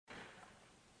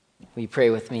Will you pray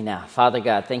with me now? Father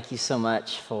God, thank you so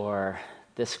much for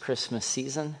this Christmas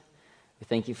season. We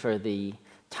thank you for the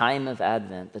time of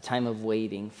Advent, the time of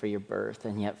waiting for your birth.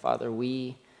 And yet, Father,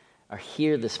 we are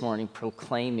here this morning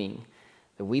proclaiming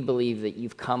that we believe that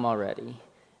you've come already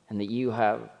and that you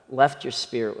have left your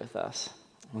Spirit with us.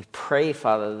 We pray,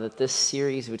 Father, that this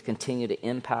series would continue to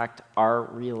impact our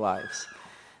real lives,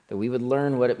 that we would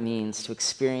learn what it means to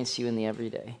experience you in the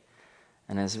everyday.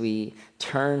 And as we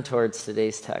turn towards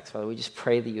today's text, Father, we just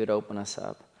pray that you would open us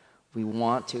up. We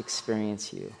want to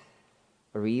experience you,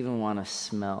 or we even want to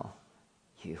smell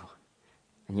you.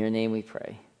 In your name we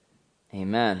pray.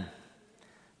 Amen.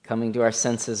 Coming to our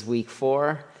senses, week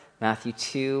 4, Matthew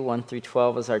 2, 1 through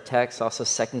 12 is our text, also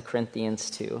 2 Corinthians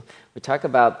 2. We talk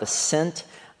about the scent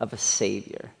of a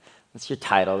Savior. That's your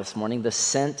title this morning, the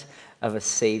scent of a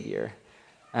Savior.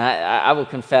 I will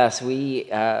confess, we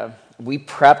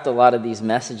prepped a lot of these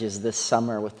messages this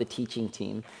summer with the teaching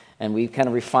team, and we kind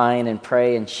of refine and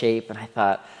pray and shape, and I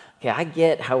thought, okay, I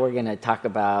get how we're going to talk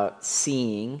about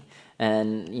seeing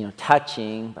and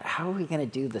touching, but how are we going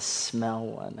to do the smell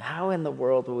one? How in the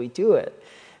world will we do it?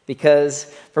 Because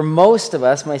for most of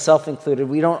us, myself included,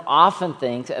 we don't often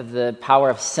think of the power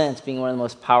of scent being one of the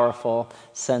most powerful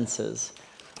senses.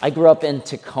 I grew up in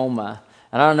Tacoma,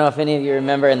 and I don't know if any of you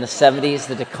remember in the 70s,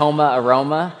 the Tacoma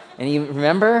aroma. Any of you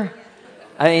remember?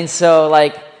 I mean, so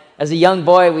like as a young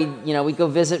boy, we'd go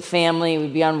visit family,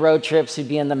 we'd be on road trips, we'd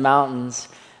be in the mountains.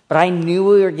 But I knew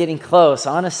we were getting close,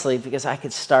 honestly, because I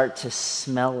could start to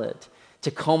smell it.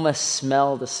 Tacoma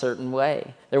smelled a certain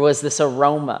way. There was this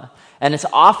aroma. And it's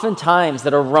oftentimes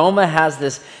that aroma has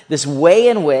this way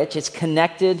in which it's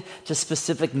connected to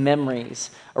specific memories.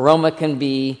 Aroma can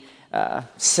be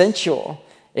sensual.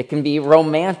 It can be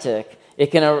romantic.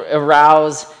 It can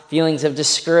arouse feelings of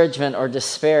discouragement or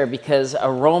despair because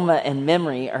aroma and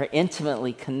memory are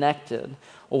intimately connected.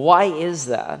 Well, why is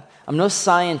that? I'm no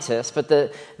scientist,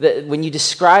 but when you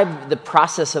describe the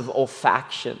process of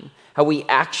olfaction, how we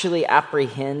actually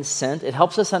apprehend scent, it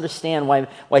helps us understand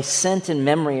why scent and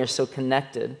memory are so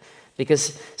connected.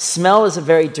 Because smell is a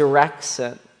very direct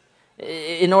scent.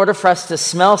 In order for us to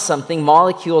smell something,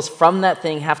 molecules from that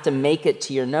thing have to make it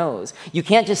to your nose. You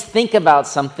can't just think about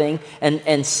something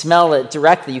and smell it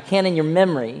directly. You can in your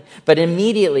memory, but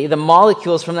immediately the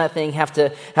molecules from that thing have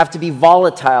to be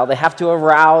volatile. They have to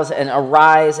arouse and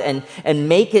arise and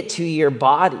make it to your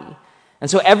body. And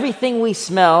so everything we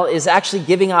smell is actually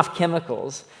giving off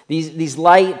chemicals. These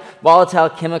light, volatile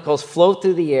chemicals float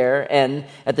through the air, and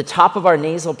at the top of our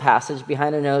nasal passage,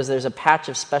 behind our nose, there's a patch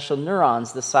of special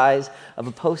neurons the size of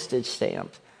a postage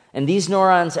stamp. And these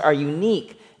neurons are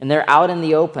unique, and they're out in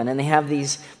the open, and they have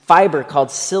these fiber called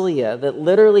cilia that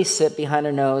literally sit behind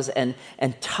our nose and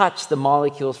touch the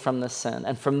molecules from the scent.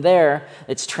 And from there,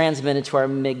 it's transmitted to our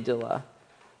amygdala.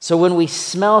 So when we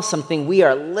smell something, we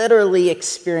are literally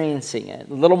experiencing it.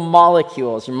 Little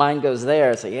molecules, your mind goes there.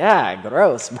 It's like, yeah,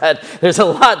 gross. But there's a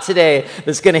lot today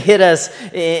that's going to hit us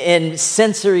in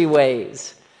sensory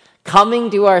ways.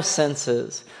 Coming to our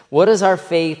senses, what does our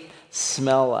faith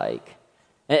smell like?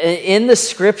 In the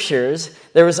scriptures,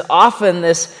 there was often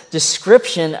this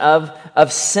description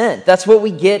of scent. That's what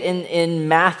we get in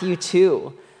Matthew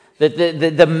 2.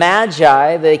 The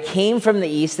Magi, they came from the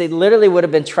east. They literally would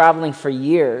have been traveling for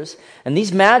years. And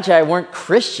these Magi weren't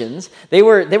Christians. They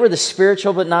were the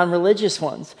spiritual but non-religious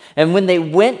ones. And when they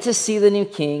went to see the new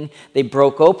king, they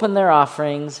broke open their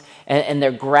offerings, and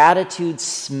their gratitude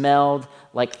smelled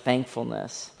like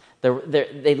thankfulness.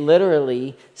 They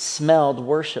literally smelled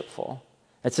worshipful.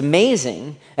 It's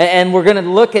amazing. And we're going to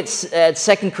look at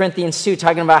 2 Corinthians 2,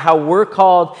 talking about how we're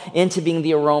called into being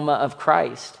the aroma of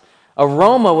Christ.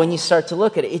 Aroma, when you start to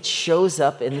look at it, it shows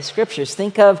up in the scriptures.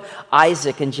 Think of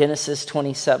Isaac in Genesis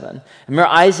 27. Remember,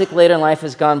 Isaac later in life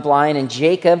has gone blind, and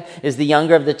Jacob is the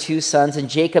younger of the two sons, and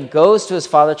Jacob goes to his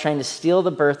father trying to steal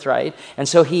the birthright, and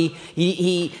so he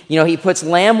puts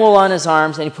lamb wool on his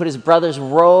arms, and he put his brother's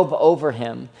robe over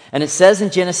him. And it says in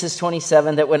Genesis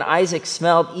 27 that when Isaac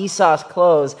smelled Esau's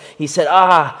clothes, he said,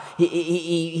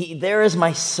 there is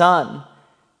my son.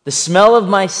 The smell of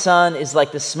my son is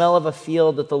like the smell of a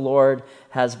field that the Lord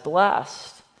has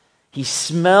blessed. He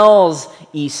smells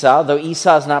Esau, though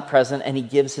Esau is not present, and he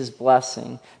gives his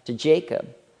blessing to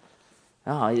Jacob.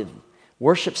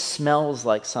 Worship smells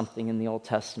like something in the Old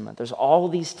Testament. There's all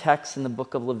these texts in the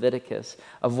book of Leviticus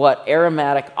of what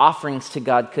aromatic offerings to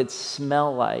God could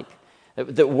smell like.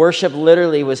 That worship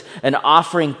literally was an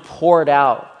offering poured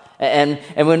out. And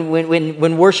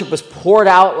when worship was poured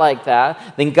out like that,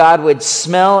 then God would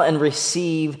smell and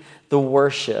receive the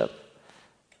worship.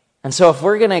 And so if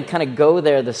we're going to kind of go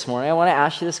there this morning, I want to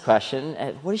ask you this question.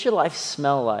 What does your life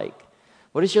smell like?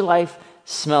 What does your life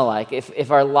smell like?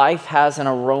 If our life has an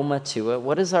aroma to it,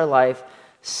 what does our life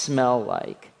smell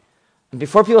like? And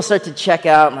before people start to check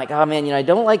out, I'm like, oh man, I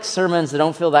don't like sermons that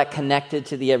don't feel that connected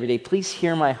to the everyday. Please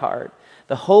hear my heart.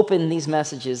 The hope in these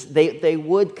messages, they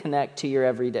would connect to your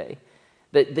everyday.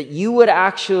 That you would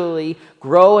actually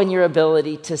grow in your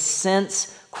ability to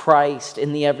sense Christ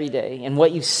in the everyday. And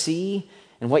what you see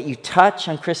and what you touch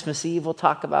on Christmas Eve we'll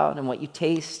talk about, and what you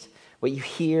taste, what you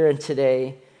hear, and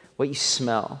today, what you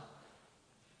smell.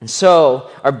 And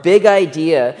so, our big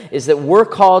idea is that we're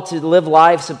called to live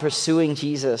lives of pursuing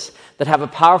Jesus that have a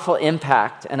powerful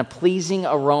impact and a pleasing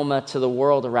aroma to the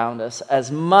world around us, as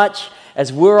much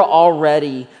as we're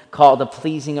already called a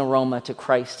pleasing aroma to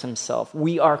Christ himself.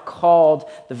 We are called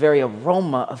the very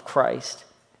aroma of Christ.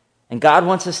 And God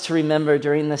wants us to remember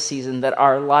during this season that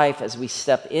our life, as we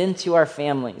step into our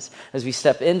families, as we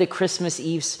step into Christmas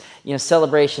Eve,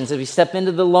 celebrations, as we step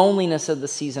into the loneliness of the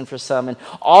season for some, and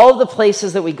all of the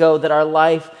places that we go, that our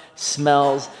life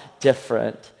smells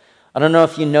different. I don't know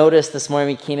if you noticed this morning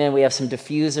we came in, we have some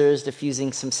diffusers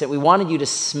diffusing some scent. We wanted you to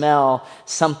smell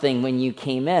something when you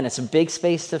came in. It's a big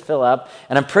space to fill up,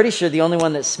 and I'm pretty sure the only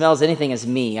one that smells anything is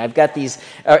me. I've got these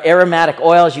aromatic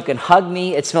oils. You can hug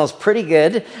me. It smells pretty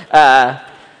good. But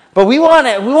we want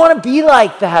to be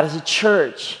like that as a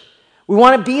church. We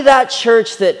want to be that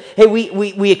church that, hey,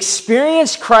 we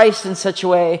experience Christ in such a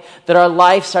way that our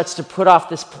life starts to put off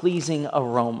this pleasing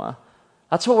aroma.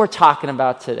 That's what we're talking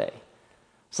about today.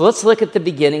 So let's look at the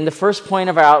beginning. The first point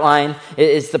of our outline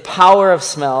is the power of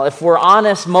smell. If we're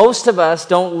honest, most of us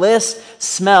don't list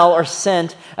smell or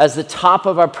scent as the top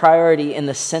of our priority in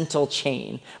the scental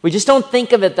chain. We just don't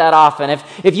think of it that often.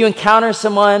 If you encounter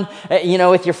someone,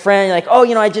 with your friend, you're like,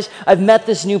 oh, I've met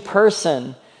this new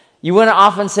person. You wouldn't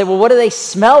often say, well, what do they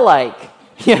smell like?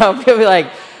 People be like,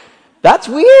 that's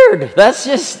weird. That's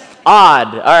just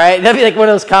odd, all right? That'd be like one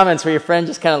of those comments where your friend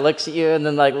just kind of looks at you and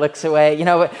then looks away.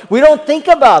 We don't think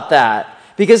about that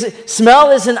because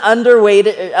smell is an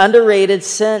underrated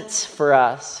sense for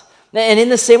us. And in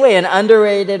the same way, an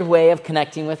underrated way of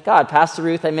connecting with God. Pastor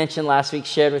Ruth, I mentioned last week,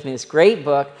 shared with me this great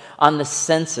book on the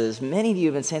senses. Many of you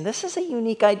have been saying, this is a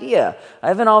unique idea. I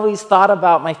haven't always thought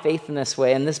about my faith in this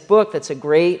way. And this book that's a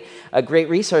great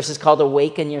resource is called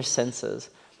Awaken Your Senses.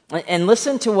 And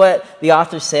listen to what the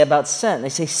authors say about scent. They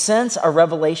say, scents are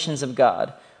revelations of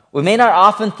God. We may not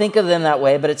often think of them that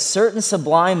way, but it's certain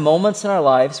sublime moments in our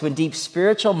lives when deep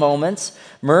spiritual moments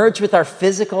merge with our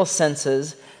physical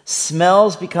senses.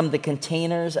 Smells become the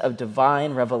containers of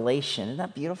divine revelation. Isn't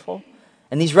that beautiful?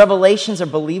 And these revelations are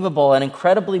believable and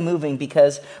incredibly moving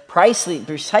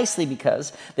precisely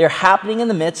because they're happening in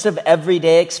the midst of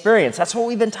everyday experience. That's what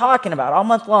we've been talking about all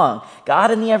month long.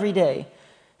 God in the everyday.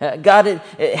 God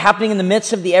happening in the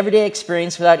midst of the everyday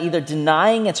experience without either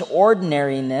denying its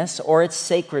ordinariness or its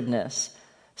sacredness.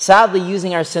 Sadly,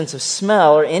 using our sense of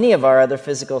smell or any of our other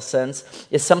physical sense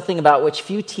is something about which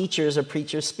few teachers or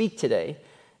preachers speak today.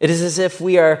 It is as if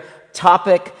we are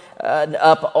topic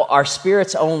up our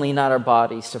spirits only, not our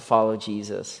bodies, to follow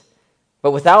Jesus.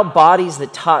 But without bodies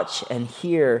that touch and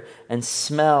hear and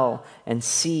smell and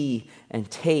see and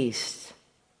taste,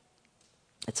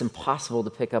 it's impossible to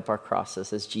pick up our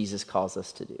crosses as Jesus calls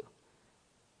us to do.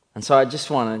 And so I just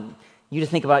want you to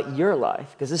think about your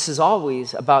life, because this is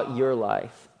always about your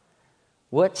life.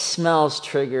 What smells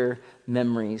trigger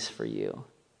memories for you?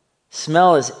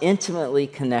 Smell is intimately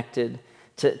connected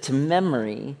to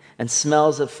memory and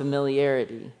smells of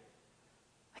familiarity.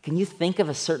 Can you think of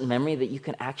a certain memory that you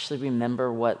can actually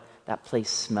remember what that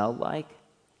place smelled like?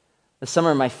 This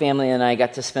summer, my family and I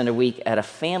got to spend a week at a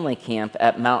family camp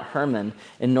at Mount Hermon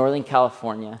in Northern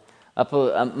California, up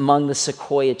among the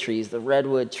sequoia trees, the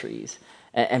redwood trees.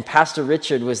 And Pastor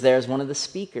Richard was there as one of the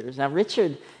speakers. Now,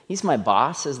 Richard, he's my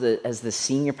boss as the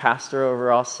senior pastor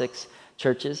over all 6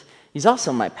 churches. He's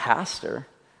also my pastor.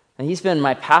 And he's been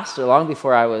my pastor long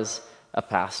before I was a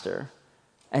pastor.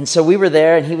 And so we were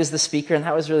there, and he was the speaker, and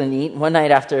that was really neat. One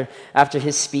night after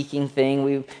his speaking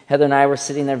thing, Heather and I were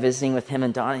sitting there visiting with him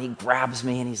and Don, and he grabs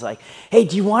me, and he's like, hey,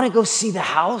 do you want to go see the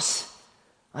house?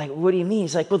 I'm like, what do you mean?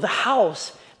 He's like, well, the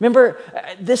house. Remember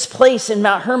this place in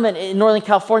Mount Hermon in Northern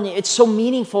California, it's so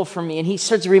meaningful for me. And he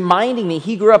starts reminding me,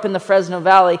 he grew up in the Fresno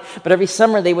Valley, but every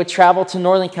summer they would travel to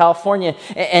Northern California,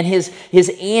 and his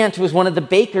aunt was one of the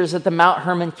bakers at the Mount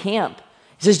Hermon camp.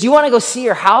 He says, do you want to go see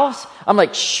your house? I'm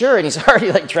like, sure. And he's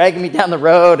already dragging me down the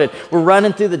road, and we're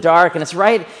running through the dark, and it's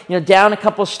right, down a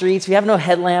couple streets. We have no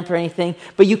headlamp or anything,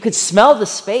 but you could smell the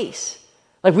space.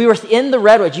 Like we were in the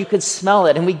redwoods, you could smell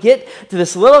it. And we get to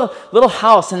this little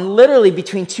house, and literally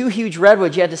between two huge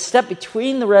redwoods, you had to step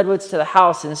between the redwoods to the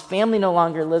house, and his family no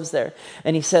longer lives there.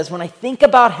 And he says, when I think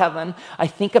about heaven, I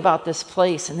think about this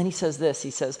place. And then he says this,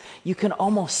 he says, you can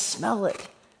almost smell it.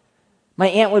 My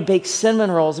aunt would bake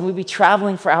cinnamon rolls, and we'd be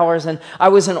traveling for hours, and I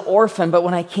was an orphan, but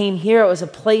when I came here, it was a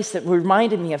place that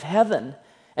reminded me of heaven.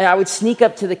 And I would sneak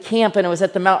up to the camp, and it was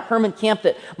at the Mount Hermon camp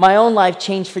that my own life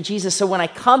changed for Jesus. So when I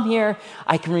come here,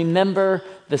 I can remember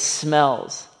the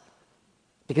smells,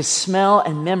 because smell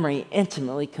and memory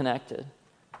intimately connected.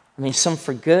 I mean, some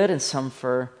for good and some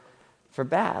for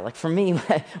bad. Like for me,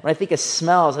 when I think of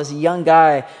smells, as a young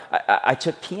guy, I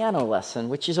took piano lesson,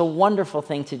 which is a wonderful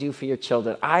thing to do for your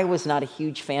children. I was not a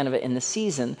huge fan of it in the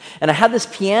season. And I had this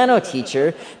piano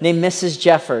teacher named Mrs.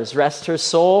 Jeffers. Rest her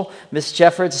soul. Miss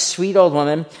Jeffers, a sweet old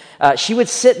woman. She would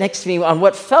sit next to me on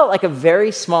what felt like a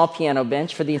very small piano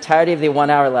bench for the entirety of the 1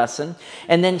 hour lesson.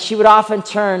 And then she would often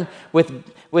turn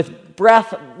with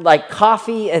breath like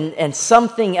coffee and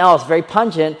something else very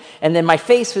pungent, and then my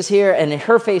face was here and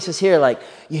her face was here, like,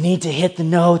 you need to hit the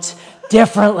notes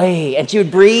differently. And she would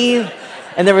breathe,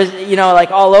 and there was, like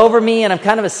all over me, and I'm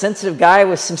kind of a sensitive guy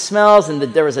with some smells, and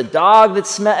there was a dog that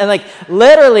smelled, and like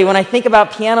literally when I think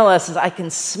about piano lessons, I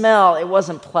can smell it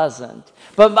wasn't pleasant.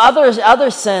 But other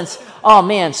sense, oh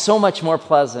man, so much more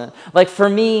pleasant. Like for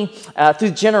me,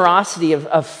 through generosity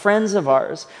of friends of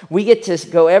ours, we get to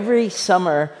go every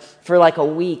summer for like a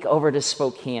week over to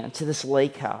Spokane, to this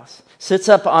lake house. Sits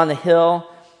up on the hill,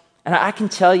 and I can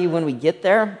tell you when we get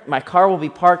there, my car will be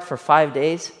parked for 5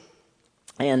 days.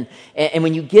 And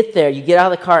when you get there, you get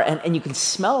out of the car, and you can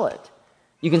smell it.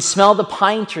 You can smell the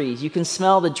pine trees. You can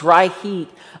smell the dry heat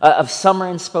of summer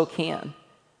in Spokane.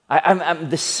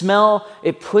 The smell,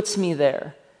 it puts me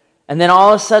there. And then all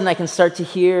of a sudden I can start to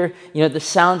hear, the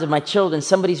sounds of my children.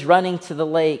 Somebody's running to the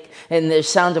lake, and there's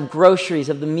sound of groceries,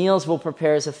 of the meals we'll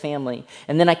prepare as a family.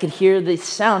 And then I can hear these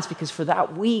sounds, because for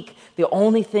that week, the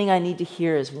only thing I need to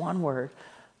hear is one word,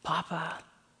 Papa.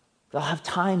 I'll have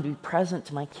time to be present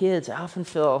to my kids. I often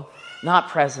feel not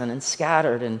present and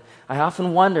scattered, and I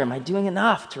often wonder, am I doing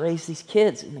enough to raise these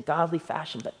kids in a godly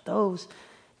fashion? But those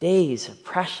days are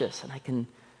precious, and I can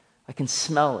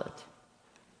smell it.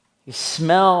 Your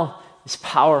smell is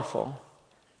powerful,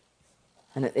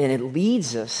 and it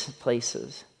leads us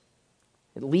places.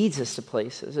 It leads us to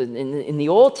places. In the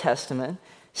Old Testament,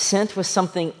 scent was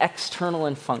something external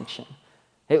in function.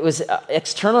 It was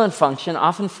external in function,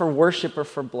 often for worship or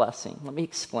for blessing. Let me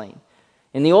explain.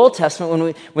 In the Old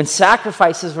Testament, when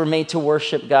sacrifices were made to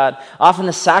worship God, often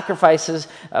the sacrifices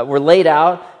were laid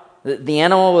out. The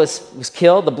animal was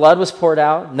killed, the blood was poured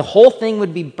out, and the whole thing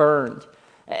would be burned.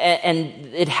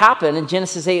 And it happened in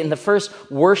Genesis 8, in the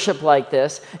first worship like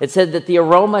this, it said that the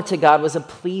aroma to God was a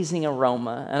pleasing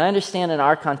aroma. And I understand in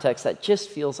our context that just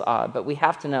feels odd, but we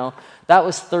have to know that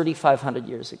was 3,500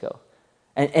 years ago.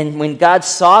 And when God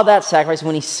saw that sacrifice,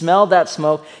 when he smelled that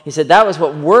smoke, he said that was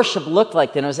what worship looked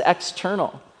like then. It was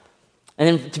external. And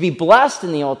then to be blessed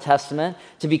in the Old Testament,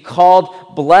 to be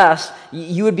called blessed,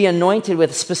 you would be anointed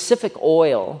with specific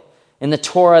oil. In the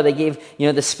Torah, they gave,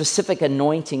 the specific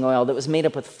anointing oil that was made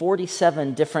up with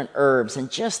 47 different herbs and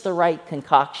just the right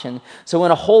concoction. So when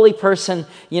a holy person,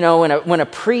 when a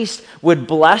priest would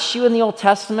bless you in the Old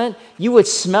Testament, you would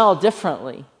smell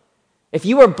differently. If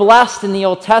you were blessed in the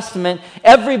Old Testament,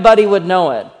 everybody would know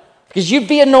it because you'd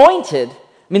be anointed.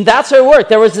 I mean, that's how it worked.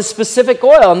 There was a specific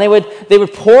oil, and they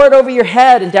would pour it over your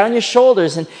head and down your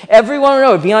shoulders, and everyone would know.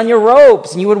 It would be on your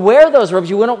robes, and you would wear those robes.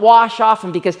 You wouldn't wash off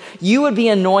them because you would be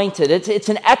anointed. It's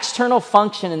an external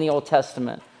function in the Old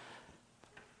Testament.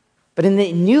 But in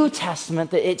the New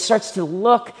Testament, it starts to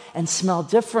look and smell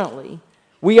differently.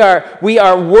 We are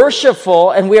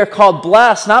worshipful, and we are called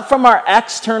blessed, not from our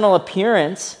external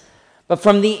appearance, but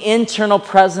from the internal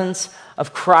presence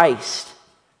of Christ.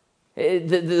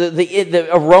 The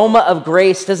aroma of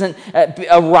grace doesn't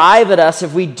arrive at us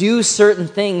if we do certain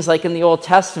things like in the Old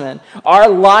Testament. Our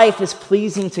life is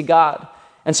pleasing to God.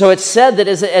 And so it's said that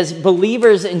as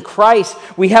believers in Christ,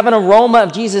 we have an aroma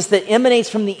of Jesus that emanates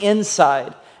from the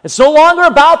inside. It's no longer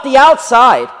about the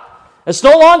outside. It's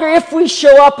no longer if we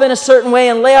show up in a certain way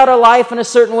and lay out our life in a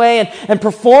certain way and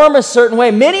perform a certain way.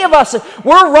 Many of us,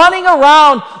 we're running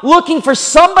around looking for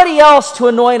somebody else to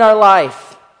anoint our life.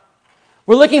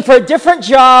 We're looking for a different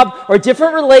job or a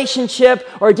different relationship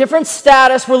or a different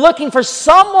status. We're looking for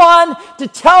someone to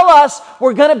tell us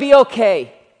we're going to be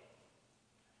okay.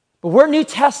 But we're New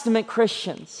Testament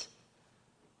Christians.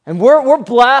 And we're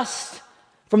blessed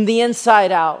from the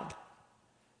inside out.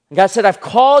 And God said, I've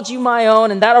called you my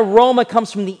own, and that aroma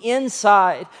comes from the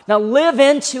inside. Now live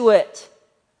into it.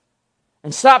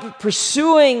 And stop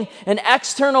pursuing an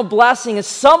external blessing as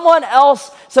someone else,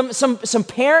 some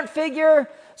parent figure,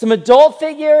 some adult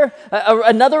figure,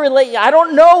 another relate. I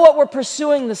don't know what we're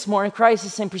pursuing this morning. Christ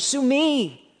is saying, pursue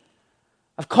me.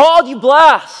 I've called you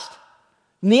blessed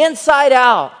from the inside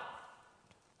out.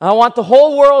 I want the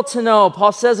whole world to know.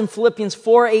 Paul says in Philippians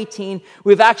 4:18,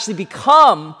 we've actually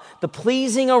become the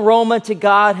pleasing aroma to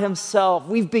God himself.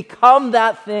 We've become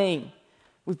that thing.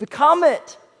 We've become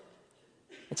it.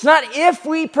 It's not if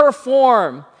we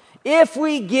perform, if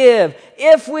we give,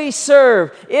 if we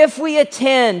serve, if we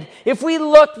attend, if we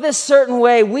look this certain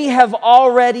way, we have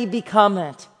already become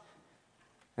it.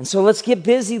 And so let's get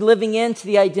busy living into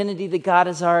the identity that God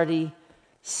has already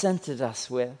scented us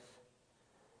with.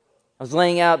 I was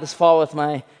laying out this fall with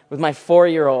my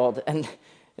 4-year-old,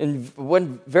 and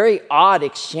one very odd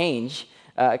exchange,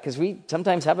 because we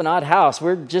sometimes have an odd house.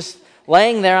 We're just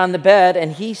laying there on the bed,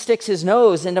 and he sticks his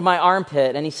nose into my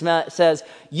armpit, and he says,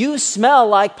 "You smell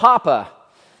like Papa."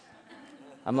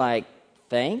 I'm like,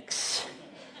 "Thanks."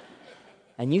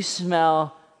 "And you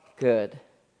smell good."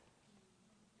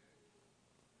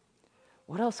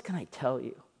 What else can I tell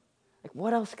you?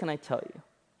 What else can I tell you?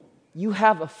 You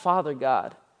have a Father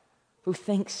God who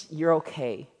thinks you're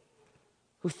okay,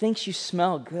 who thinks you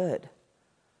smell good,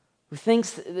 who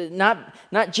thinks not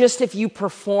just if you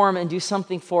perform and do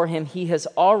something for him, he has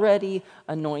already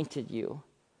anointed you.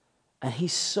 And he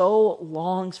so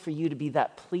longs for you to be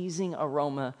that pleasing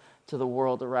aroma to the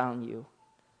world around you.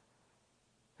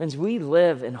 Friends, we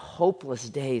live in hopeless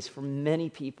days for many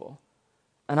people.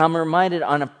 And I'm reminded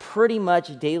on a pretty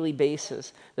much daily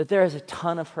basis that there is a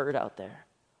ton of hurt out there.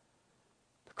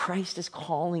 But Christ is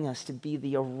calling us to be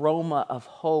the aroma of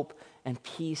hope and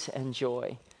peace and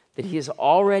joy that he is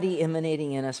already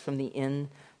emanating in us from the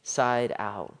inside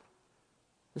out.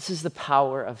 This is the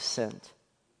power of scent.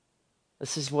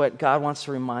 This is what God wants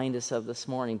to remind us of this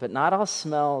morning. But not all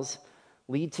smells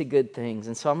lead to good things.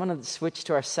 And so I'm going to switch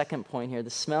to our second point here, the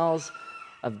smells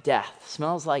of death.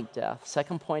 Smells like death.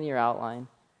 Second point in your outline.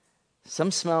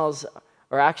 Some smells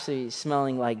are actually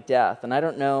smelling like death. And I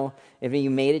don't know if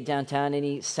you made it downtown.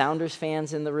 Any Sounders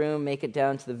fans in the room make it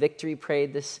down to the Victory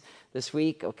Parade this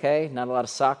week? Okay, not a lot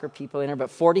of soccer people in here, but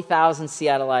 40,000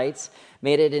 Seattleites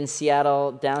made it in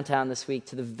Seattle downtown this week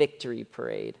to the Victory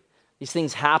Parade. These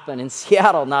things happen in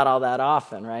Seattle not all that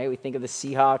often, right? We think of the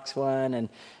Seahawks one, and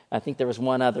I think there was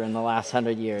one other in the last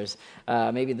 100 years,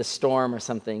 maybe the Storm or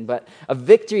something. But a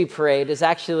victory parade is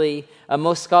actually,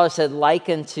 most scholars said,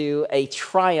 likened to a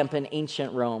triumph in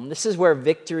ancient Rome. This is where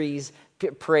victories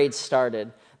parades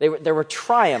started. There were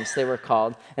triumphs, they were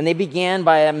called, and they began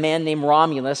by a man named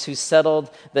Romulus who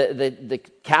settled the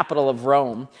capital of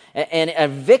Rome. And a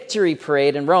victory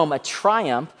parade in Rome, a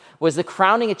triumph, was the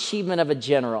crowning achievement of a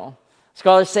general.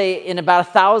 Scholars say in about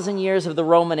 1,000 years of the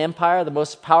Roman Empire, the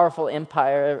most powerful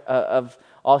empire of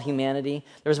all humanity,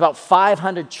 there was about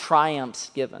 500 triumphs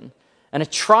given. And a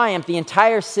triumph, the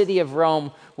entire city of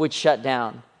Rome would shut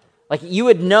down. Like you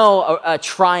would know a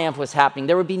triumph was happening.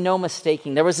 There would be no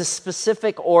mistaking. There was a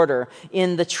specific order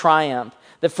in the triumph.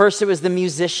 That first it was the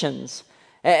musicians.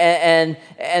 And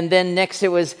then next it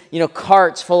was,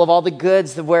 carts full of all the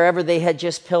goods wherever they had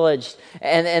just pillaged.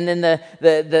 And then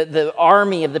the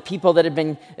army of the people that had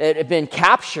been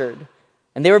captured.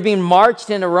 And they were being marched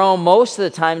into Rome most of the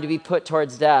time to be put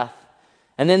towards death.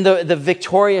 And then the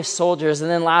victorious soldiers,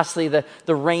 and then lastly, the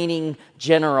reigning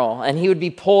general. And he would be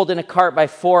pulled in a cart by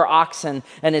 4 oxen,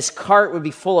 and his cart would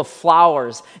be full of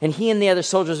flowers. And he and the other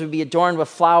soldiers would be adorned with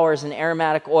flowers and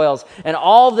aromatic oils. And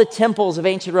all the temples of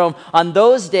ancient Rome, on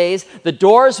those days, the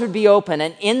doors would be open,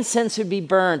 and incense would be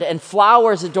burned, and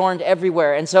flowers adorned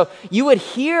everywhere. And so you would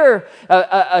hear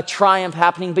a triumph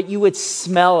happening, but you would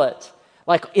smell it.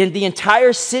 Like in the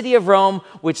entire city of Rome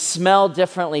would smell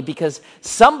differently because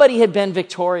somebody had been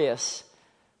victorious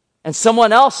and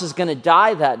someone else is going to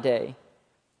die that day.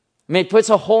 I mean, it puts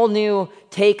a whole new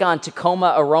take on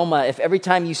Tacoma aroma if every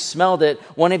time you smelled it,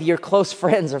 one of your close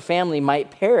friends or family might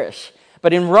perish.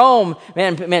 But in Rome,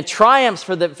 man, triumphs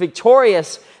for the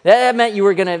victorious, that meant you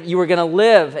were gonna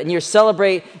live and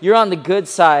you're on the good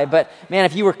side. But man,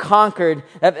 if you were conquered,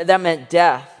 that meant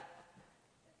death.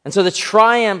 And so the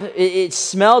triumph, it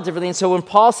smelled differently. And so when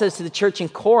Paul says to the church in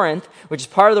Corinth, which is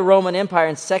part of the Roman Empire,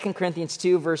 in 2 Corinthians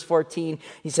 2, verse 14,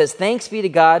 he says, "Thanks be to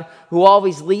God who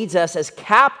always leads us as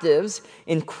captives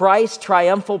in Christ's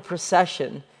triumphal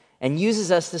procession and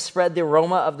uses us to spread the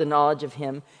aroma of the knowledge of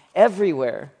him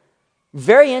everywhere."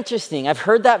 Very interesting. I've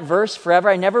heard that verse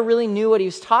forever. I never really knew what he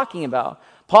was talking about.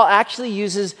 Paul actually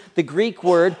uses the Greek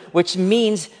word, which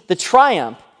means the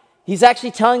triumph. He's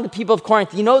actually telling the people of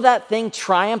Corinth, you know that thing,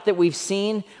 triumph, that we've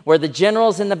seen, where the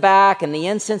general's in the back and the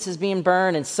incense is being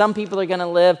burned and some people are going to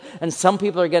live and some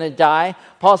people are going to die?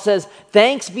 Paul says,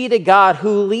 thanks be to God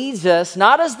who leads us,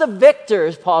 not as the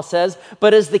victors, Paul says,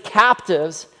 but as the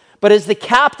captives. But as the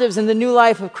captives in the new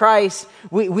life of Christ,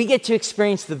 we get to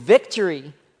experience the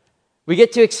victory. We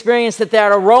get to experience that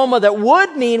aroma that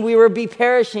would mean we would be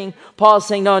perishing. Paul is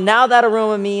saying, no, now that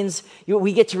aroma means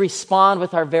we get to respond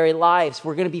with our very lives.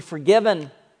 We're going to be forgiven.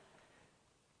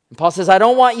 And Paul says, I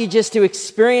don't want you just to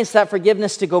experience that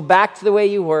forgiveness to go back to the way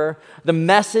you were. The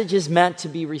message is meant to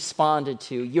be responded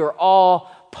to. You're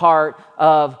all part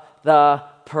of the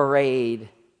parade.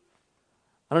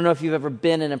 I don't know if you've ever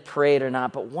been in a parade or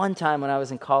not, but one time when I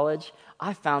was in college,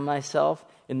 I found myself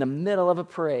in the middle of a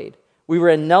parade. We were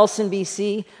in Nelson,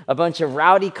 BC, a bunch of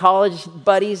rowdy college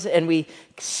buddies, and we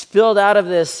spilled out of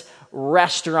this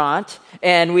restaurant,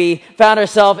 and we found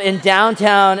ourselves in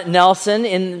downtown Nelson,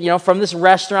 from this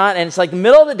restaurant, and it's like the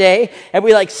middle of the day, and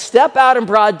we step out in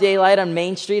broad daylight on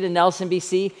Main Street in Nelson,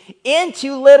 BC,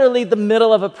 into literally the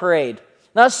middle of a parade.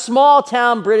 Now, a small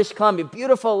town, British Columbia,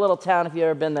 beautiful little town if you've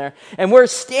ever been there, and we're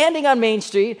standing on Main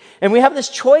Street, and we have this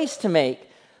choice to make.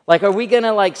 Are we going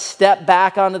to step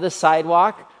back onto the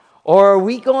sidewalk? Or are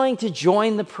we going to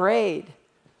join the parade?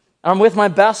 I'm with my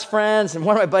best friends, and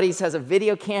one of my buddies has a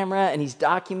video camera, and he's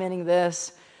documenting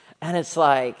this. And it's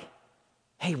like,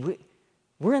 hey,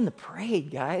 we're in the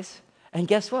parade, guys. And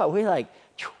guess what? We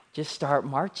just start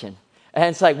marching. And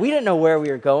it's like, we didn't know where we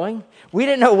were going. We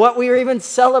didn't know what we were even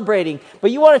celebrating.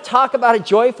 But you want to talk about a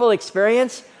joyful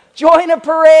experience? Join a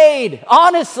parade,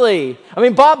 honestly.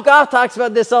 Bob Goff talks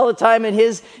about this all the time in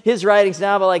his writings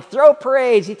now, but throw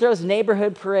parades. He throws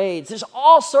neighborhood parades. There's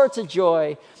all sorts of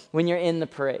joy when you're in the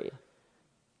parade.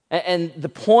 And the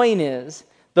point is,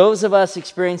 those of us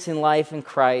experiencing life in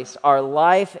Christ, our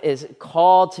life is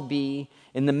called to be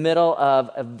in the middle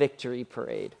of a victory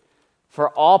parade. For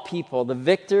all people, the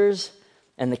victors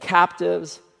and the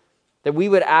captives, that we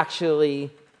would actually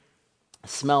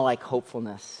smell like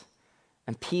hopefulness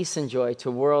and peace and joy to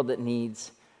a world that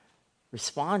needs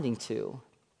responding to.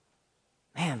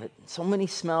 Man, but so many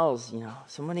smells,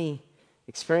 so many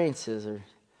experiences or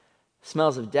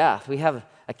smells of death. We have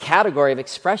a category of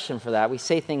expression for that. We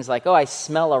say things like, oh, I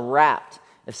smell a rat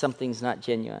if something's not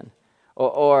genuine.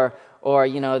 Or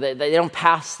they don't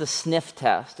pass the sniff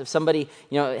test. If somebody,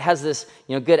 has this,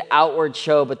 good outward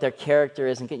show, but their character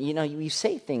isn't good. You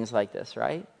say things like this,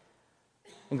 right?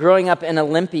 And growing up in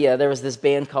Olympia, there was this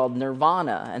band called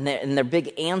Nirvana, and their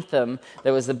big anthem,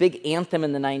 that was the big anthem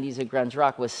in the 90s of grunge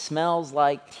rock, was Smells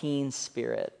Like Teen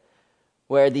Spirit,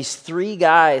 where these three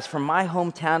guys from my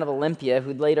hometown of Olympia,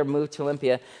 who'd later moved to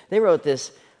Olympia, they wrote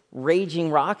this raging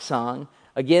rock song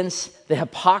against the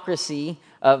hypocrisy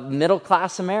of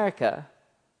middle-class America.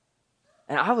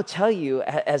 And I would tell you,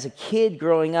 as a kid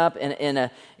growing up in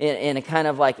a kind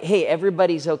of hey,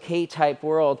 everybody's okay type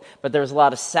world, but there was a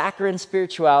lot of saccharine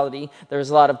spirituality. There was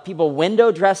a lot of people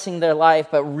window dressing their life,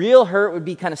 but real hurt would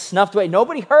be kind of snuffed away.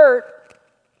 Nobody hurt.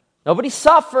 Nobody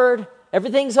suffered.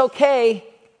 Everything's okay.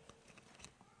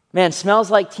 Man, Smells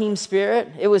Like Teen Spirit.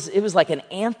 It was like an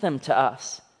anthem to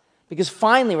us. Because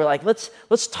finally we're like,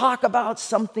 let's talk about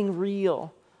something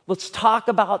real. Let's talk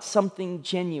about something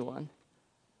genuine.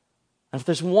 And if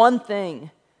there's one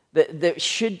thing that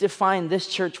should define this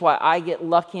church, why I get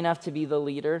lucky enough to be the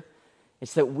leader,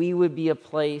 it's that we would be a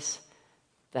place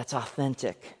that's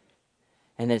authentic.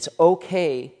 And it's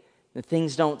okay that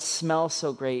things don't smell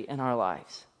so great in our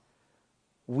lives.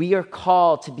 We are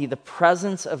called to be the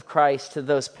presence of Christ to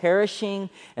those perishing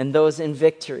and those in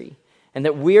victory. And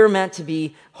that we're meant to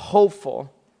be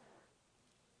hopeful.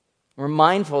 We're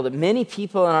mindful that many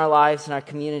people in our lives and our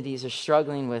communities are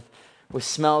struggling with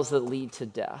smells that lead to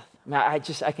death. I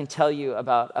can tell you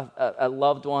about a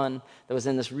loved one that was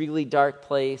in this really dark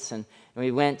place, and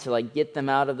we went to get them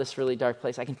out of this really dark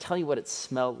place. I can tell you what it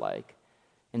smelled like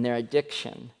in their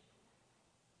addiction,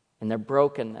 in their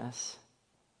brokenness.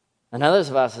 And others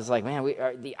of us is man,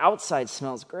 the outside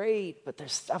smells great, but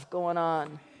there's stuff going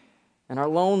on in our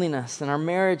loneliness, in our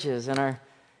marriages, in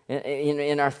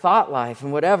our thought life,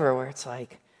 and whatever, where it's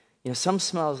some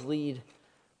smells lead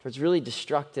towards really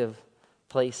destructive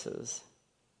places.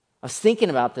 I was thinking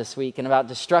about this week and about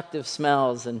destructive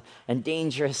smells and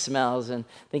dangerous smells, and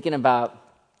thinking about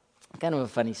kind of a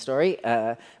funny story.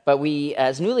 But we,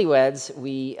 as newlyweds,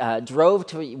 we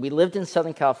lived in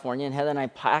Southern California, and Heather and I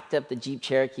packed up the Jeep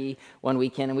Cherokee one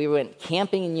weekend, and we went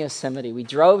camping in Yosemite. We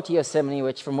drove to Yosemite,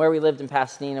 which from where we lived in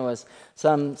Pasadena was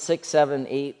some 6, 7,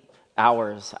 8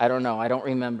 hours. I don't know. I don't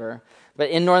remember. But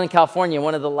in Northern California,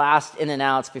 one of the last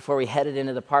In-N-Outs before we headed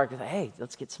into the park, we thought, hey,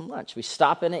 let's get some lunch. We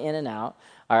stop in an In-N-Out,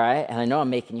 all right? And I know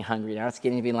I'm making you hungry now. It's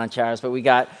getting to be lunch hours, but we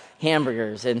got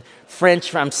hamburgers and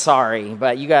French. I'm sorry,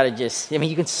 but you got to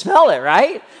you can smell it,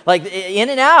 right? Like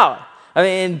In-N-Out. I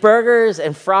mean, burgers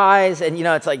and fries, and,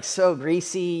 it's like so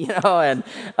greasy, and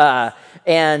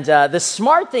the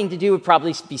smart thing to do would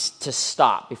probably be to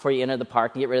stop before you enter the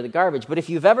park and get rid of the garbage. But if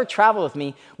you've ever traveled with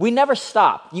me, we never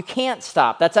stop. You can't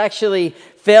stop. That's actually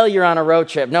failure on a road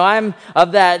trip. No, I'm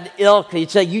of that ilk.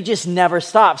 It's like you just never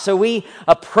stop. So we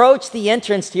approach the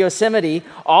entrance to Yosemite.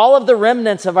 All of the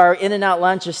remnants of our In-N-Out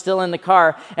lunch are still in the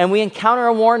car, and we encounter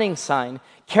a warning sign.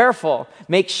 Careful.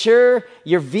 Make sure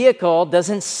your vehicle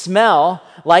doesn't smell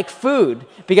like food,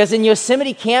 because in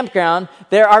Yosemite Campground,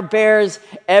 there are bears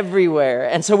everywhere.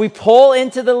 And so we pull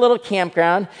into the little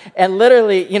campground, and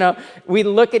literally, we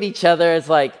look at each other as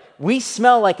like, we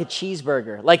smell like a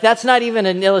cheeseburger. Like, that's not even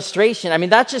an illustration. I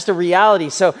mean, that's just a reality.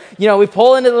 So, we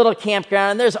pull into the little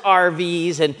campground, and there's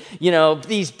RVs and,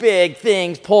 these big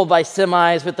things pulled by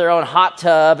semis with their own hot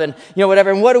tub and, whatever.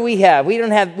 And what do we have? We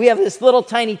have this little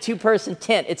tiny 2-person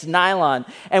tent. It's nylon.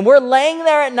 And we're laying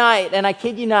there at night, and I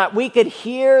kid you not, we could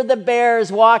hear the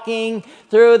bears walking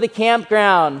through the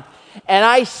campground. And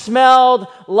I smelled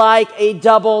like a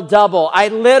double-double. I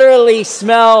literally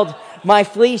smelled my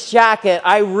fleece jacket.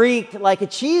 I reeked like a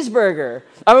cheeseburger.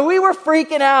 I mean, we were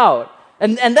freaking out.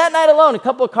 And that night alone, a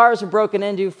couple of cars were broken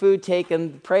into, food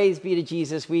taken. Praise be to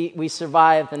Jesus, we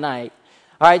survived the night.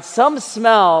 All right, some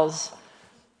smells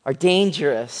are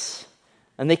dangerous,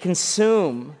 and they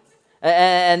consume,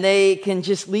 and they can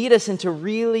just lead us into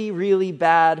really, really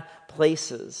bad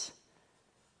places.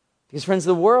 Because, friends,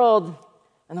 the world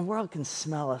can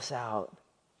smell us out.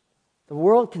 The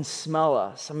world can smell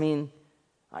us. I mean,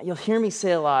 you'll hear me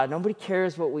say a lot, nobody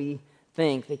cares what we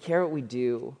think, they care what we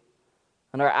do.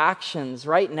 And our actions,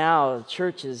 right now, the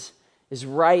church is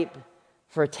ripe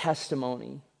for a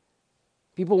testimony.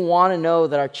 People want to know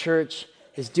that our church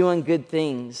is doing good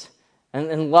things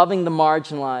and loving the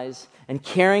marginalized and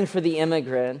caring for the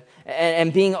immigrant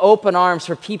and being open arms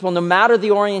for people no matter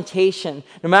the orientation,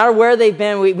 no matter where they've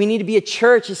been. We need to be a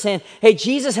church that's saying, hey,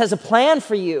 Jesus has a plan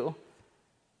for you.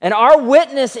 And our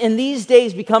witness in these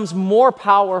days becomes more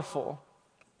powerful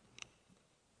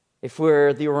if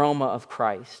we're the aroma of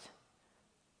Christ.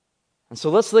 And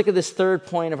so let's look at this third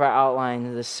point of our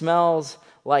outline, the smells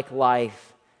like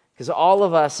life. Because all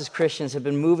of us as Christians have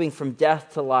been moving from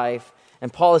death to life.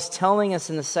 And Paul is telling us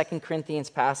in the 2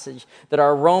 Corinthians passage that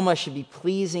our aroma should be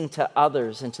pleasing to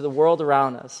others and to the world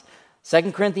around us.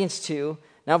 2 Corinthians 2,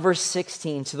 now verse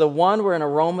 16, to the one we're an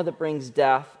aroma that brings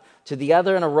death, to the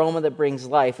other an aroma that brings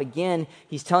life. Again,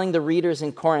 he's telling the readers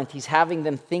in Corinth, he's having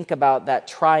them think about that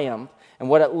triumph and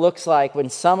what it looks like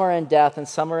when some are in death and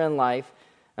some are in life.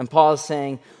 And Paul is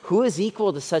saying, who is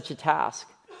equal to such a task?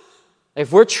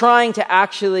 If we're trying to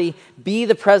actually be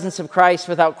the presence of Christ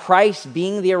without Christ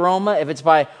being the aroma, if it's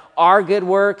by our good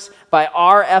works, by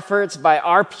our efforts, by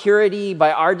our purity,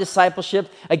 by our discipleship,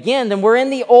 again, then we're in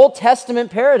the Old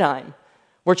Testament paradigm.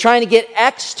 We're trying to get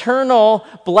external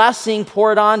blessing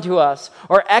poured onto us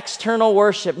or external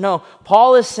worship. No,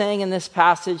 Paul is saying in this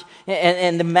passage,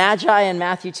 and the Magi in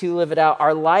Matthew 2 live it out,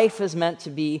 our life is meant to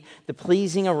be the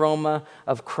pleasing aroma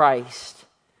of Christ.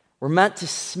 We're meant to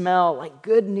smell like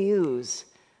good news.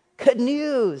 Good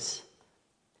news.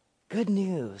 Good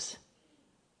news.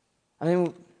 I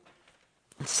mean,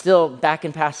 still back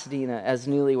in Pasadena as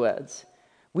newlyweds,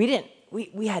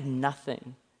 we had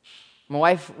nothing. My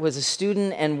wife was a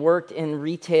student and worked in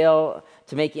retail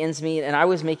to make ends meet, and I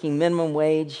was making minimum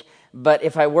wage, but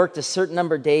if I worked a certain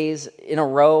number of days in a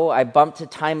row, I bumped to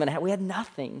time and a half. We had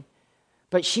nothing.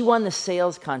 But she won the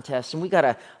sales contest, and we got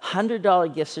a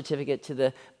 $100 gift certificate to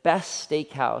the best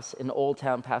steakhouse in Old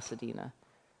Town Pasadena.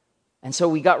 And so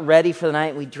we got ready for the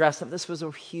night, and we dressed up. This was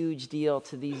a huge deal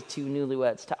to these two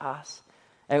newlyweds, to us.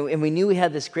 And we knew we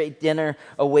had this great dinner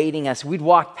awaiting us. We'd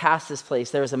walk past this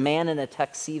place. There was a man in a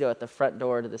tuxedo at the front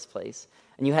door to this place.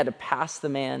 And you had to pass the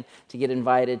man to get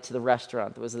invited to the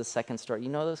restaurant that was the second store. You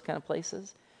know those kind of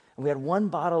places? And we had one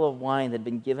bottle of wine that had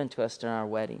been given to us during our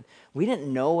wedding. We didn't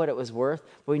know what it was worth,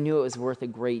 but we knew it was worth a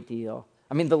great deal.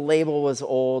 I mean, the label was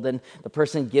old, and the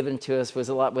person given to us was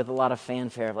with a lot of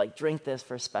fanfare, like, drink this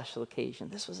for a special occasion.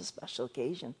 This was a special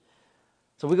occasion.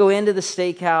 So we go into the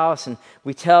steakhouse, and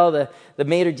we tell the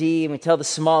maitre d' and we tell the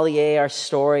sommelier our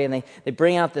story, and they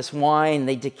bring out this wine,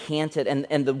 they decant it,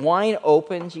 and the wine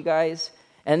opens, you guys.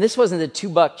 And this wasn't the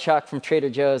 $2 chuck from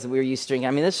Trader Joe's that we were used to drinking.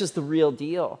 I mean, this was the real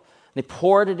deal. They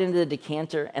poured it into the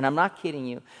decanter, and I'm not kidding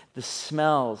you, the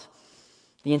smells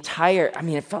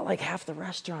It felt like half the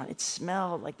restaurant. It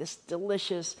smelled like this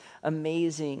delicious,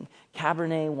 amazing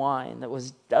Cabernet wine that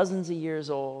was dozens of years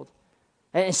old.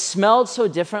 And it smelled so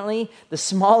differently. The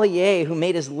sommelier who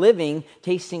made his living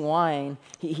tasting wine,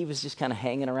 he was just kind of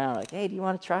hanging around like, hey, do you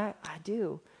want to try it? I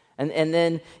do. And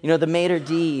then, the maitre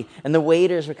d' and the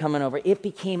waiters were coming over. It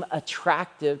became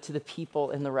attractive to the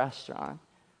people in the restaurant.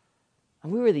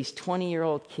 And we were these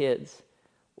 20-year-old kids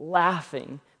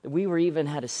laughing that we were even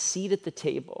had a seat at the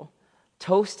table,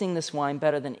 toasting this wine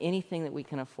better than anything that we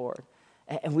can afford.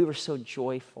 And we were so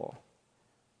joyful.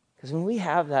 Because when we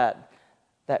have that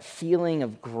feeling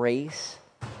of grace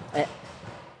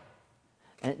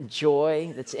and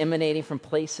joy that's emanating from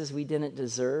places we didn't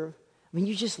deserve,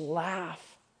 you just laugh.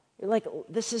 You're like,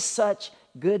 this is such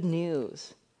good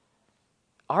news.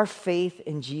 Our faith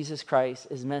in Jesus Christ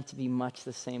is meant to be much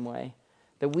the same way.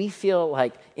 That we feel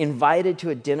like invited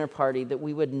to a dinner party that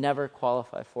we would never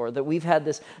qualify for. That we've had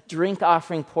this drink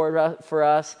offering poured out for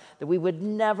us that we would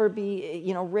never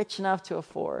be, rich enough to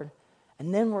afford.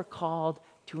 And then we're called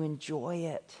to enjoy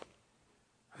it.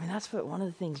 That's one of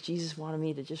the things Jesus wanted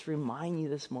me to just remind you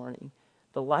this morning.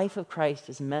 The life of Christ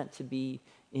is meant to be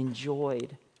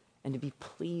enjoyed and to be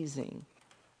pleasing.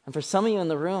 And for some of you in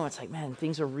the room, it's like, man,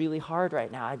 things are really hard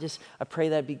right now. I pray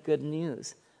that'd be good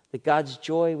news, that God's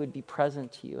joy would be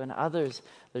present to you. And others,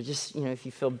 they're just, if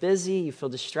you feel busy, you feel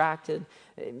distracted,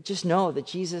 just know that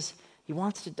Jesus, he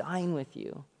wants to dine with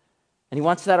you. And he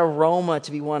wants that aroma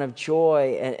to be one of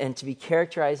joy and to be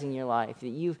characterizing your life, that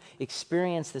you've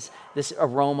experienced this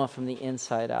aroma from the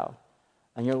inside out.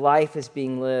 And your life is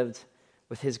being lived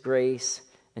with his grace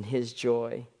and his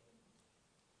joy.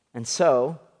 And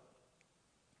so,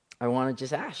 I want to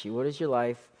just ask you, what does your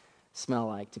life smell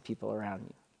like to people around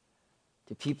you?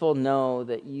 Do people know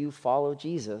that you follow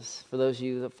Jesus, for those of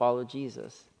you that follow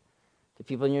Jesus? Do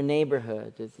people in your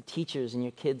neighborhood, the teachers in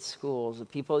your kids' schools, the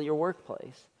people at your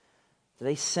workplace? Do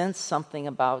they sense something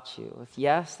about you? If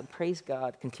yes, then praise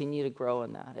God. Continue to grow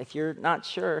in that. If you're not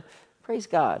sure, praise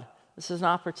God. This is an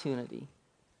opportunity.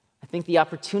 I think the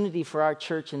opportunity for our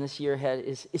church in this year ahead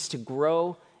is to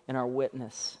grow in our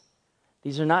witness.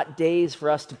 These are not days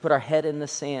for us to put our head in the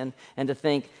sand and to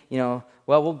think,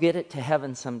 we'll get it to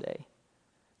heaven someday.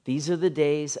 These are the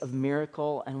days of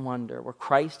miracle and wonder where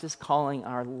Christ is calling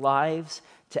our lives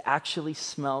to actually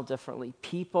smell differently.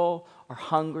 People are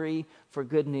hungry for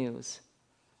good news.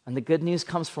 And the good news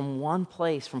comes from one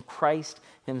place, from Christ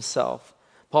himself.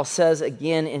 Paul says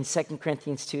again in 2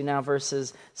 Corinthians 2, now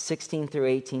verses 16 through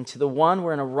 18, to the one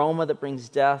we're an aroma that brings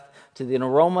death, to the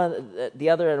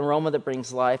other an aroma that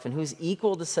brings life, and who's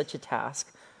equal to such a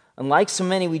task. And like so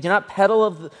many, we do not peddle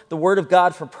of the word of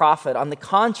God for profit. On the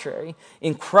contrary,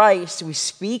 in Christ we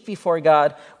speak before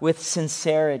God with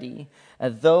sincerity,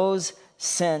 as those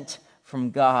sent from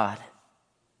God.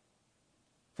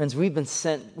 Friends, we've been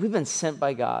sent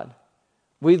by God.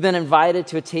 We've been invited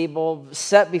to a table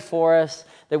set before us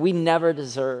that we never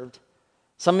deserved.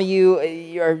 Some of you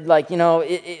are like,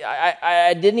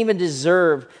 I didn't even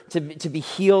deserve to be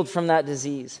healed from that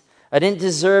disease. I didn't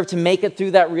deserve to make it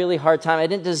through that really hard time. I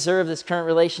didn't deserve this current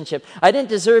relationship. I didn't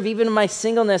deserve, even in my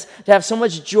singleness, to have so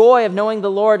much joy of knowing the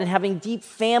Lord and having deep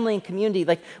family and community.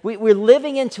 Like we're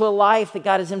living into a life that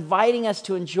God is inviting us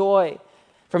to enjoy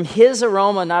from his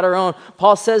aroma, not our own.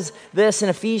 Paul says this in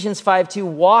Ephesians 5:2,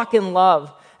 walk in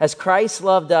love as Christ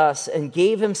loved us and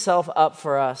gave himself up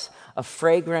for us, a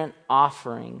fragrant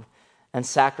offering and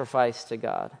sacrifice to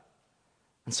God.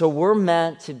 And so we're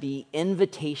meant to be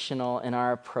invitational in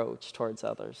our approach towards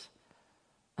others.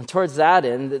 And towards that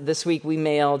end, this week we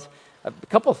mailed a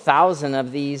couple thousand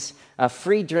of these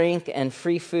free drink and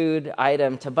free food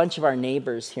item to a bunch of our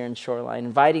neighbors here in Shoreline,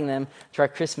 inviting them to our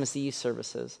Christmas Eve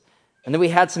services. And then we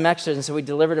had some extras, and so we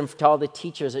delivered them to all the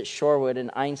teachers at Shorewood and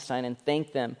Einstein and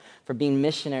thanked them for being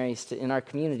missionaries in our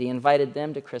community, invited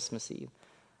them to Christmas Eve.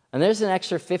 And there's an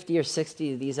extra 50 or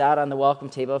 60 of these out on the welcome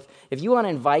table. If you want to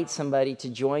invite somebody to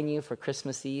join you for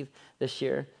Christmas Eve this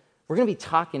year, we're going to be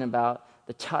talking about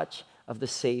the touch of the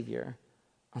Savior.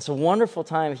 It's a wonderful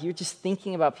time. If you're just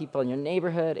thinking about people in your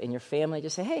neighborhood and your family,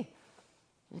 just say, hey,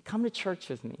 come to church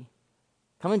with me.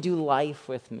 Come and do life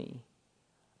with me.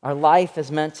 Our life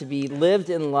is meant to be lived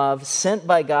in love, sent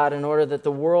by God in order that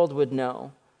the world would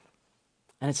know.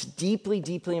 And it's deeply,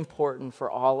 deeply important for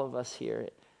all of us here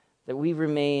that we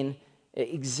remain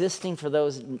existing for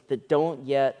those that don't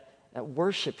yet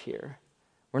worship here.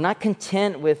 We're not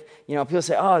content with, people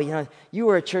say, you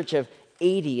were a church of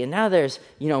 80 and now there's,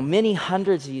 many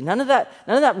hundreds of you. None of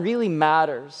that really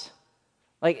matters.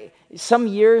 Like some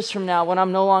years from now, when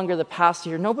I'm no longer the pastor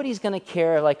here, nobody's going to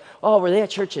care were they a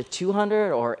church of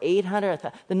 200 or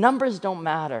 800? The numbers don't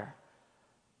matter.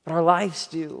 but our lives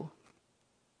do.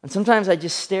 And sometimes I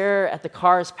just stare at the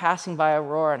cars passing by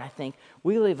Aurora and I think,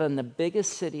 we live in the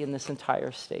biggest city in this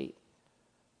entire state.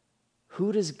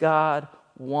 Who does God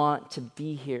want to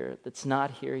be here that's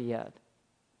not here yet?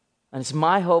 And it's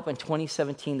my hope in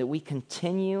 2017 that we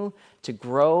continue to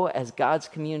grow as God's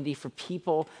community for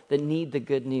people that need the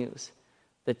good news,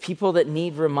 that people that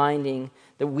need reminding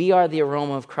that we are the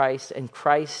aroma of Christ and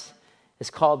Christ has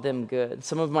called them good.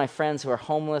 Some of my friends who are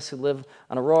homeless, who live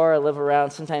on Aurora, live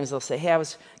around, sometimes they'll say, hey, I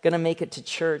was going to make it to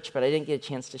church, but I didn't get a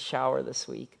chance to shower this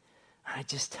week. And I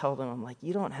just tell them, I'm like,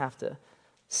 you don't have to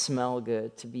smell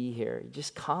good to be here. You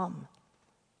just come.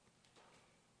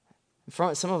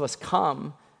 Some of us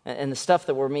come, and the stuff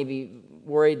that we're maybe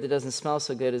worried that doesn't smell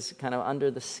so good is kind of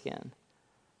under the skin.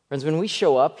 Friends, when we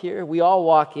show up here, we all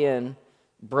walk in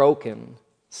broken,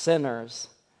 sinners,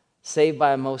 saved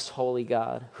by a most holy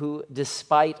God who,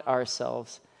 despite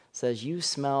ourselves, says, you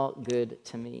smell good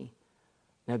to me.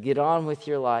 Now get on with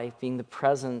your life, being the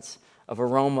presence of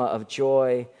aroma of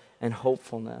joy and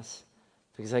hopefulness,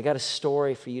 because I got a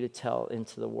story for you to tell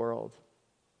into the world.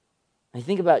 And you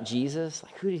think about Jesus,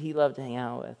 like who did he love to hang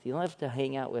out with? He loved to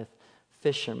hang out with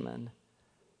fishermen.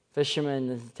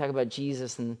 Fishermen, talk about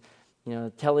Jesus and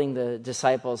telling the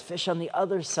disciples, fish on the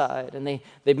other side. And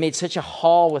they made such a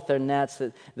haul with their nets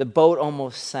that the boat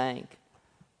almost sank.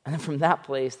 And then from that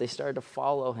place, they started to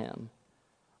follow him.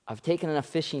 I've taken enough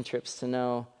fishing trips to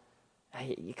know,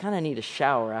 hey, you kind of need a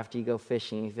shower after you go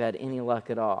fishing if you've had any luck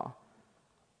at all.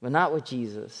 But not with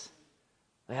Jesus.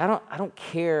 Like, I don't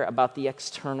care about the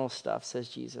external stuff, says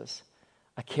Jesus.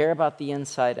 I care about the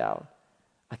inside out.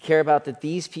 I care about that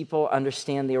these people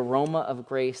understand the aroma of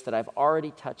grace that I've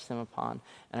already touched them upon.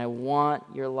 And I want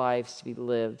your lives to be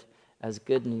lived as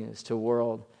good news to a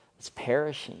world that's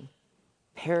perishing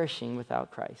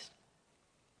without Christ.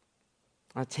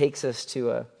 That takes us to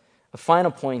a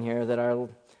final point here, that our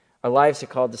lives are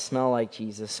called to smell like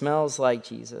Jesus, smells like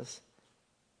Jesus.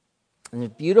 And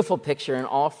there's a beautiful picture in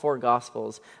all four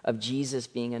Gospels of Jesus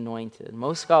being anointed.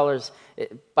 Most scholars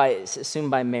assume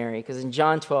by Mary, because in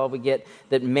John 12 we get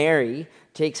that Mary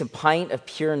takes a pint of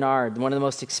pure nard, one of the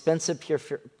most expensive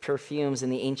perfumes in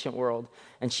the ancient world,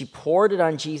 and she poured it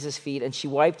on Jesus' feet, and she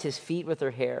wiped his feet with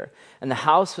her hair, and the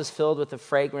house was filled with the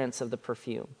fragrance of the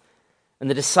perfume. And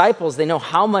the disciples, they know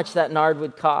how much that nard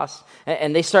would cost.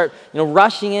 And they start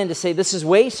rushing in to say, this is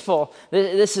wasteful.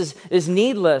 This is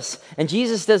needless. And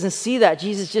Jesus doesn't see that.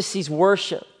 Jesus just sees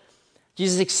worship.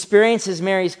 Jesus experiences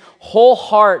Mary's whole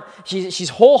heart. She's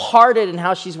wholehearted in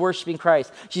how she's worshiping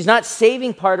Christ. She's not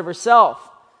saving part of herself.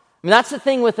 I mean, that's the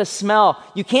thing with a smell.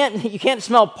 You can't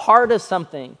smell part of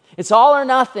something. It's all or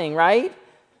nothing, right?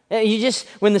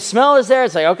 When the smell is there,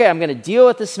 it's like, okay, I'm going to deal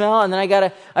with the smell, and then I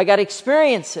gotta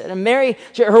experience it. And Mary,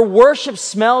 her worship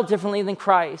smelled differently than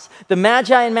Christ. The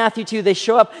Magi in Matthew 2, they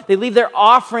show up, they leave their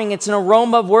offering. It's an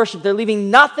aroma of worship. They're leaving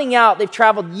nothing out. They've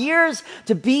traveled years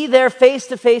to be there face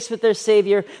to face with their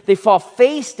Savior. They fall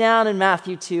face down in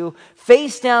Matthew 2,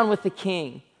 face down with the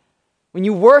King. When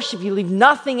you worship, you leave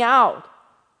nothing out.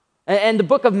 And the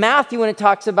book of Matthew, when it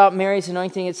talks about Mary's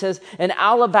anointing, it says an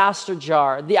alabaster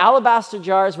jar. The alabaster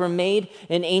jars were made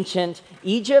in ancient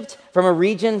Egypt from a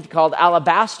region called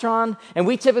Alabastron. And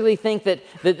we typically think that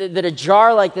a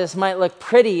jar like this might look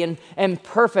pretty and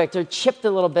perfect or chipped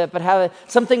a little bit, but have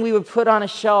something we would put on a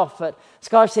shelf. But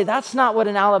scholars say that's not what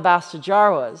an alabaster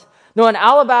jar was. No, an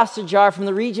alabaster jar from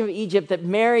the region of Egypt that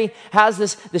Mary has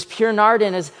this pure nard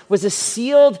in was a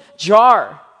sealed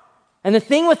jar. And the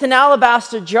thing with an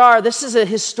alabaster jar, this is a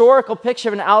historical picture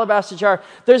of an alabaster jar.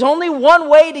 There's only one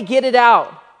way to get it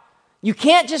out. You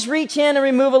can't just reach in and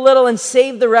remove a little and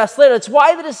save the rest later. It's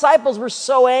why the disciples were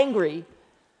so angry.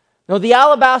 No, the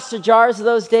alabaster jars of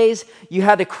those days, you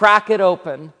had to crack it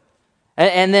open.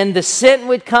 And then the scent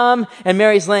would come, and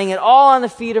Mary's laying it all on the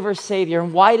feet of her Savior.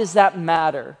 And why does that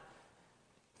matter?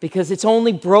 Because it's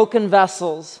only broken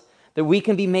vessels that we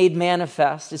can be made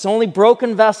manifest. It's only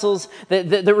broken vessels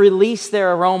that release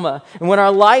their aroma. And when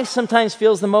our life sometimes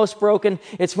feels the most broken,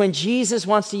 it's when Jesus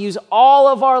wants to use all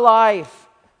of our life.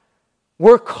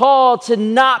 We're called to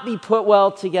not be put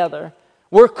well together.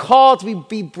 We're called to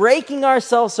be breaking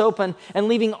ourselves open and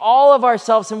leaving all of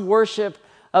ourselves in worship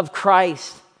of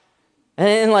Christ.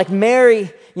 And like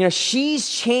Mary, she's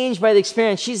changed by the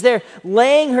experience. She's there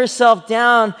laying herself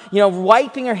down,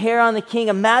 wiping her hair on the King.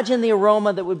 Imagine the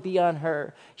aroma that would be on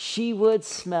her. She would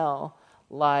smell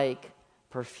like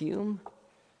perfume.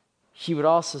 She would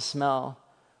also smell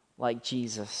like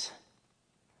Jesus.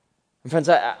 And friends,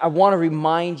 I want to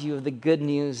remind you of the good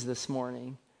news this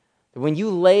morning. That when you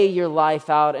lay your life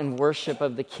out in worship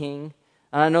of the King,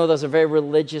 And I know those are very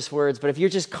religious words, but if you're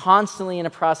just constantly in a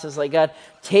process like, God,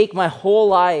 take my whole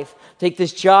life, take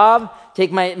this job,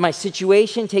 take my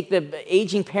situation, take the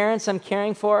aging parents I'm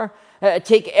caring for,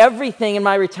 take everything in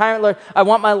my retirement, Lord, I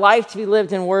want my life to be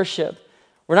lived in worship.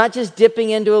 We're not just dipping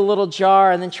into a little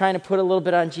jar and then trying to put a little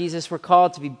bit on Jesus. We're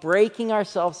called to be breaking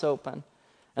ourselves open.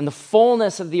 And the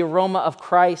fullness of the aroma of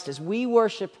Christ as we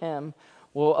worship him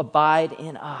will abide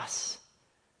in us.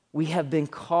 We have been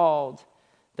called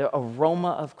the aroma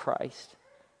of Christ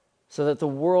so that the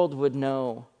world would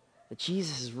know that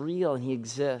Jesus is real and he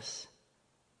exists.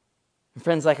 And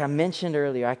friends, like I mentioned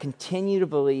earlier, I continue to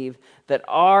believe that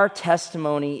our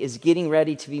testimony is getting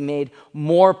ready to be made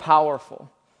more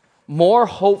powerful, more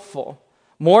hopeful,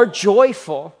 more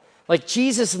joyful. Like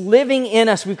Jesus living in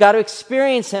us, we've got to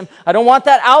experience him. I don't want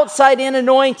that outside-in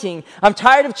anointing. I'm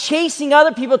tired of chasing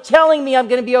other people telling me I'm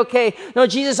going to be okay. No,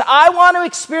 Jesus, I want to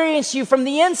experience you from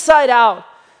the inside out.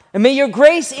 And may your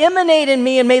grace emanate in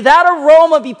me, and may that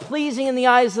aroma be pleasing in the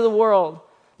eyes of the world.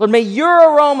 Lord, may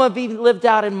your aroma be lived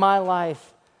out in my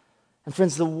life. And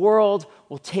friends, the world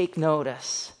will take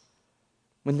notice.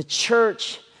 When the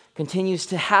church continues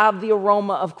to have the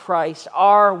aroma of Christ,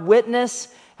 our witness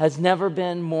has never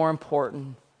been more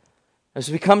important.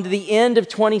 As we come to the end of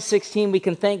 2016, we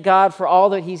can thank God for all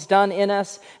that he's done in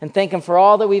us and thank him for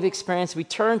all that we've experienced. We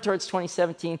turn towards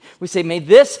 2017. We say, may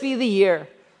this be the year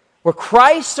where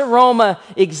Christ's aroma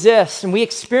exists and we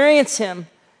experience him,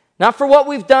 not for what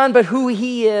we've done, but who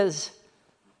he is.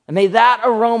 And may that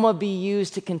aroma be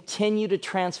used to continue to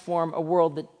transform a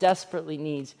world that desperately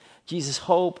needs Jesus'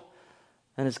 hope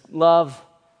and his love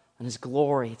and his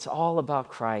glory. It's all about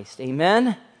Christ.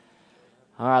 Amen?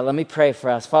 All right, let me pray for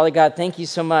us. Father God, thank you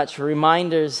so much for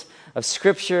reminders of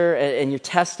Scripture and your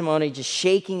testimony just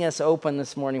shaking us open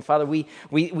this morning. Father, we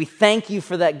thank you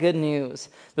for that good news,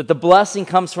 that the blessing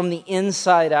comes from the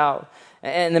inside out.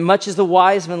 And then much as the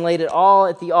wise men laid it all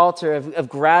at the altar of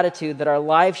gratitude, that our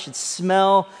life should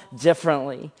smell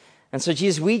differently. And so,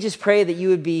 Jesus, we just pray that you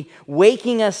would be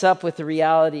waking us up with the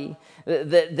reality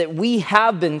that we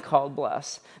have been called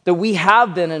blessed, that we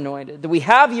have been anointed, that we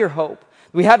have your hope,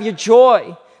 we have your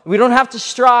joy. We don't have to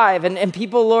strive. And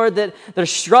people, Lord, that are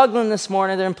struggling this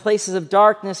morning, they're in places of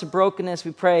darkness or brokenness,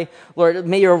 we pray, Lord,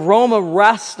 may your aroma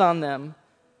rest on them.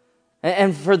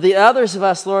 And for the others of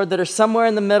us, Lord, that are somewhere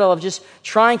in the middle of just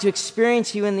trying to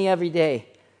experience you in the everyday,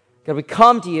 God, we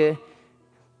come to you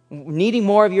needing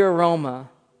more of your aroma,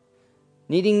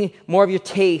 needing more of your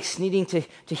taste, needing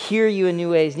to hear you in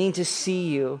new ways, needing to see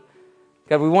you.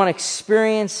 God, we want to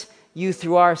experience you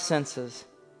through our senses.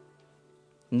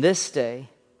 This day,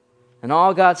 and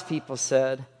all God's people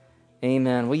said,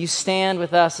 amen. Will you stand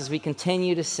with us as we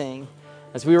continue to sing?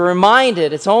 As we were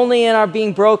reminded, it's only in our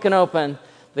being broken open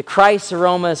that Christ's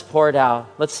aroma is poured out.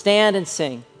 Let's stand and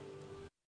sing.